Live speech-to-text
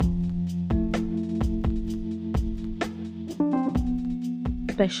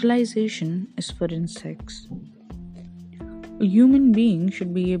Specialization is for insects. A human being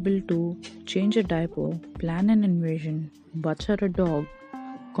should be able to change a diaper, plan an invasion, butcher a dog,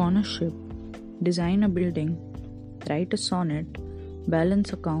 con a ship, design a building, write a sonnet,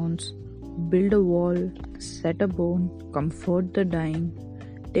 balance accounts, build a wall, set a bone, comfort the dying,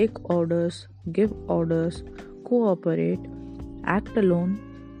 take orders, give orders, cooperate, act alone,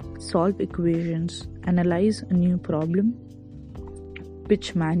 solve equations, analyze a new problem,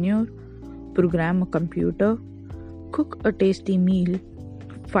 pitch manure, program a computer, cook a tasty meal,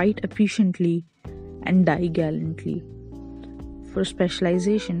 fight efficiently, and die gallantly. For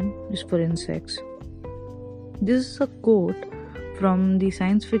specialization is for insects. This is a quote from the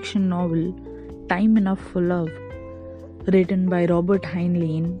science fiction novel Time Enough for Love, written by Robert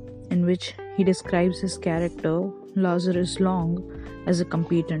Heinlein, in which he describes his character, Lazarus Long, as a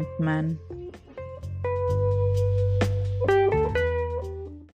competent man.